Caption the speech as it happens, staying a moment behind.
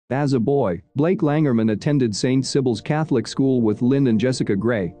As a boy, Blake Langermann attended St. Sybil's Catholic School with Lynn and Jessica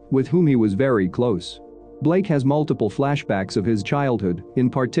Gray, with whom he was very close. Blake has multiple flashbacks of his childhood, in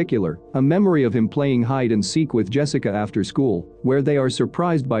particular, a memory of him playing hide and seek with Jessica after school, where they are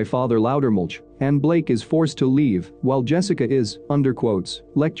surprised by Father Loudermilch, and Blake is forced to leave, while Jessica is, under quotes,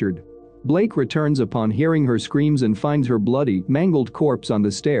 lectured. Blake returns upon hearing her screams and finds her bloody, mangled corpse on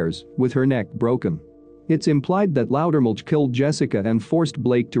the stairs, with her neck broken. It's implied that Loudermilch killed Jessica and forced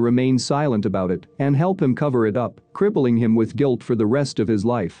Blake to remain silent about it and help him cover it up, crippling him with guilt for the rest of his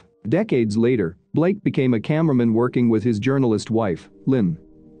life. Decades later, Blake became a cameraman working with his journalist wife, Lynn.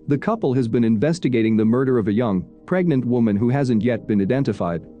 The couple has been investigating the murder of a young, pregnant woman who hasn't yet been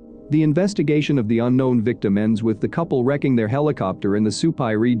identified. The investigation of the unknown victim ends with the couple wrecking their helicopter in the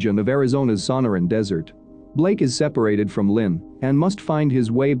Supai region of Arizona's Sonoran Desert. Blake is separated from Lynn and must find his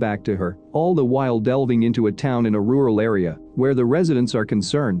way back to her, all the while delving into a town in a rural area where the residents are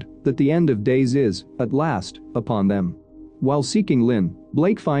concerned that the end of days is, at last, upon them. While seeking Lynn,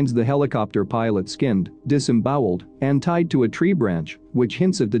 Blake finds the helicopter pilot skinned, disemboweled, and tied to a tree branch, which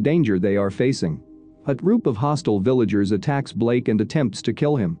hints at the danger they are facing. A group of hostile villagers attacks Blake and attempts to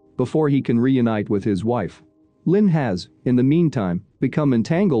kill him before he can reunite with his wife. Lynn has, in the meantime, become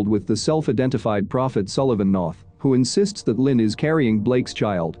entangled with the self-identified prophet Sullivan Noth, who insists that Lynn is carrying Blake's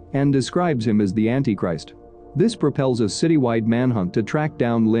child and describes him as the Antichrist. This propels a citywide manhunt to track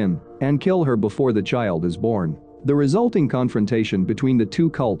down Lynn and kill her before the child is born. The resulting confrontation between the two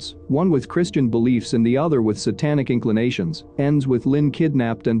cults, one with Christian beliefs and the other with satanic inclinations, ends with Lynn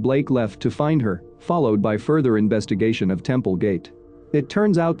kidnapped and Blake left to find her, followed by further investigation of Temple Gate. It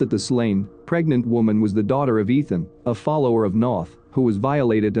turns out that the slain, pregnant woman was the daughter of Ethan, a follower of Noth, who was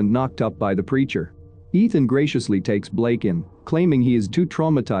violated and knocked up by the preacher. Ethan graciously takes Blake in, claiming he is too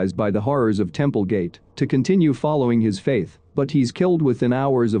traumatized by the horrors of Temple Gate to continue following his faith, but he's killed within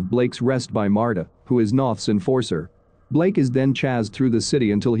hours of Blake's arrest by Marta, who is Noth's enforcer. Blake is then chased through the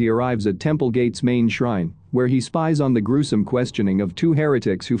city until he arrives at Temple Gate's main shrine, where he spies on the gruesome questioning of two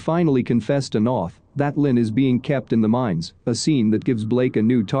heretics who finally confess to Noth that Lynn is being kept in the mines, a scene that gives Blake a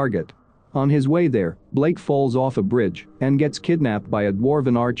new target. On his way there, Blake falls off a bridge and gets kidnapped by a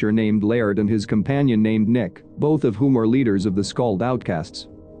dwarven archer named Laird and his companion named Nick, both of whom are leaders of the Skald outcasts.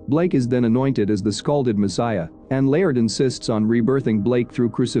 Blake is then anointed as the Scalded Messiah, and Laird insists on rebirthing Blake through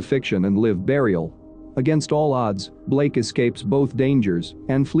crucifixion and live burial. Against all odds, Blake escapes both dangers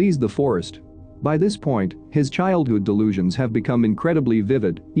and flees the forest. By this point, his childhood delusions have become incredibly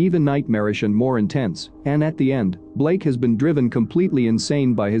vivid, even nightmarish and more intense, and at the end, Blake has been driven completely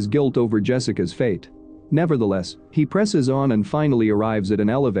insane by his guilt over Jessica's fate. Nevertheless, he presses on and finally arrives at an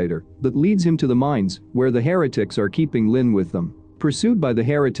elevator that leads him to the mines, where the heretics are keeping Lynn with them. Pursued by the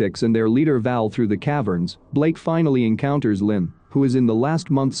heretics and their leader Val through the caverns, Blake finally encounters Lynn, who is in the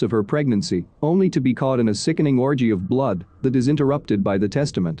last months of her pregnancy, only to be caught in a sickening orgy of blood that is interrupted by the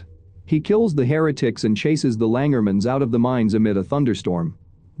testament. He kills the heretics and chases the Langermanns out of the mines amid a thunderstorm.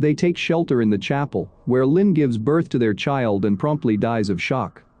 They take shelter in the chapel, where Lynn gives birth to their child and promptly dies of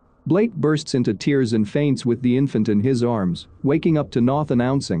shock. Blake bursts into tears and faints with the infant in his arms, waking up to Noth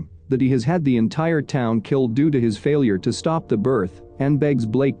announcing that he has had the entire town killed due to his failure to stop the birth, and begs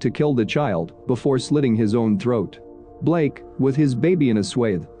Blake to kill the child before slitting his own throat. Blake, with his baby in a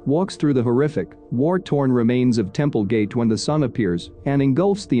swathe, walks through the horrific, war-torn remains of Temple Gate when the sun appears and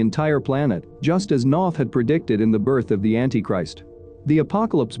engulfs the entire planet, just as Noth had predicted in the birth of the Antichrist. The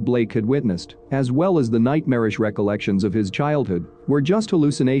apocalypse Blake had witnessed, as well as the nightmarish recollections of his childhood, were just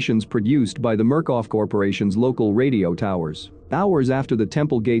hallucinations produced by the Murkoff Corporation's local radio towers. Hours after the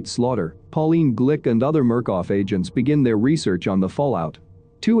Temple Gate slaughter, Pauline Glick and other Murkoff agents begin their research on the fallout.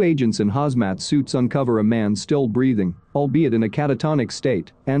 Two agents in hazmat suits uncover a man still breathing, albeit in a catatonic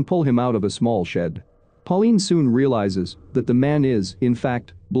state, and pull him out of a small shed. Pauline soon realizes that the man is, in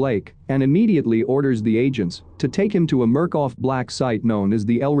fact, Blake, and immediately orders the agents to take him to a Murkoff black site known as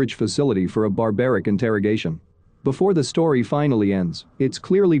the Elridge facility for a barbaric interrogation. Before the story finally ends, it's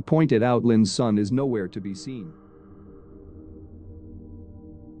clearly pointed out Lynn's son is nowhere to be seen.